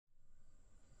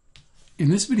In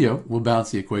this video, we'll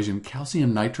balance the equation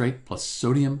calcium nitrate plus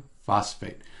sodium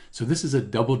phosphate. So this is a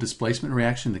double displacement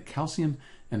reaction. The calcium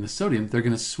and the sodium, they're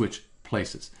going to switch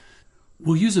places.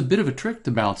 We'll use a bit of a trick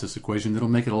to balance this equation that'll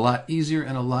make it a lot easier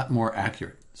and a lot more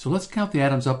accurate. So let's count the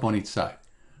atoms up on each side.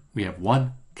 We have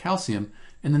one calcium,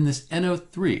 and then this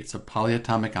NO3. It's a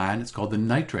polyatomic ion. It's called the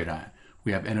nitrate ion.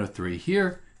 We have NO3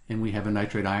 here, and we have a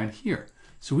nitrate ion here.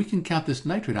 So we can count this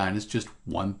nitrate ion as just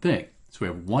one thing. So we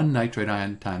have one nitrate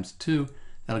ion times 2.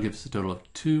 That'll give us a total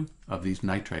of 2 of these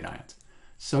nitrate ions.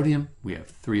 Sodium, we have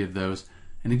 3 of those.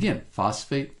 And again,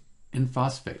 phosphate and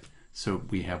phosphate. So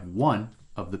we have 1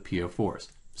 of the PO4s.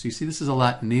 So you see, this is a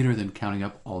lot neater than counting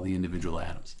up all the individual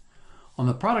atoms. On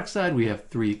the product side, we have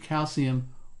 3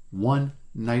 calcium, 1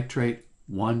 nitrate,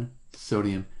 1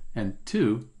 sodium, and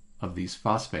 2 of these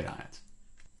phosphate ions.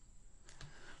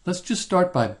 Let's just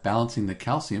start by balancing the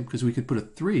calcium, because we could put a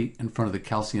 3 in front of the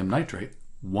calcium nitrate.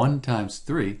 1 times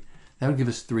 3, that would give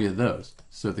us 3 of those.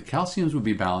 So the calciums would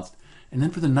be balanced. And then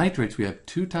for the nitrates, we have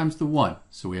 2 times the 1.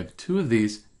 So we have 2 of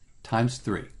these times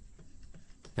 3.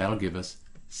 That'll give us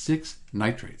 6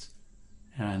 nitrates.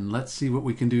 And let's see what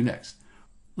we can do next.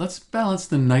 Let's balance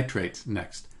the nitrates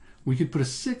next. We could put a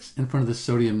 6 in front of the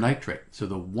sodium nitrate. So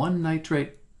the 1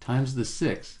 nitrate times the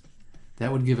 6,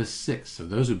 that would give us 6. So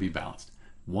those would be balanced.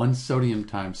 1 sodium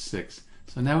times 6.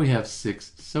 So now we have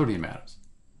 6 sodium atoms.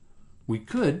 We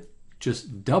could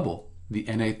just double the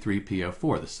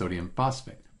Na3PO4, the sodium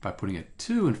phosphate, by putting a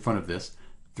 2 in front of this.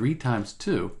 3 times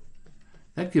 2,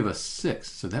 that'd give us 6.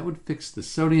 So that would fix the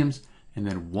sodiums, and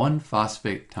then 1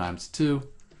 phosphate times 2,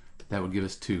 that would give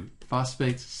us 2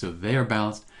 phosphates. So they are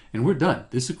balanced, and we're done.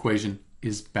 This equation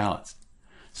is balanced.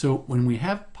 So when we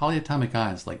have polyatomic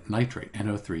ions like nitrate,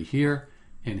 NO3 here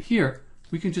and here,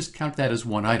 we can just count that as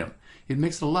one item. It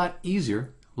makes it a lot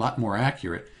easier, a lot more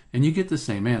accurate, and you get the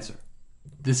same answer.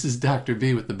 This is Dr.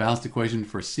 B with the balanced equation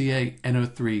for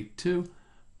CaNO3 2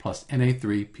 plus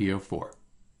Na3PO4.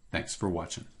 Thanks for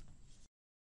watching.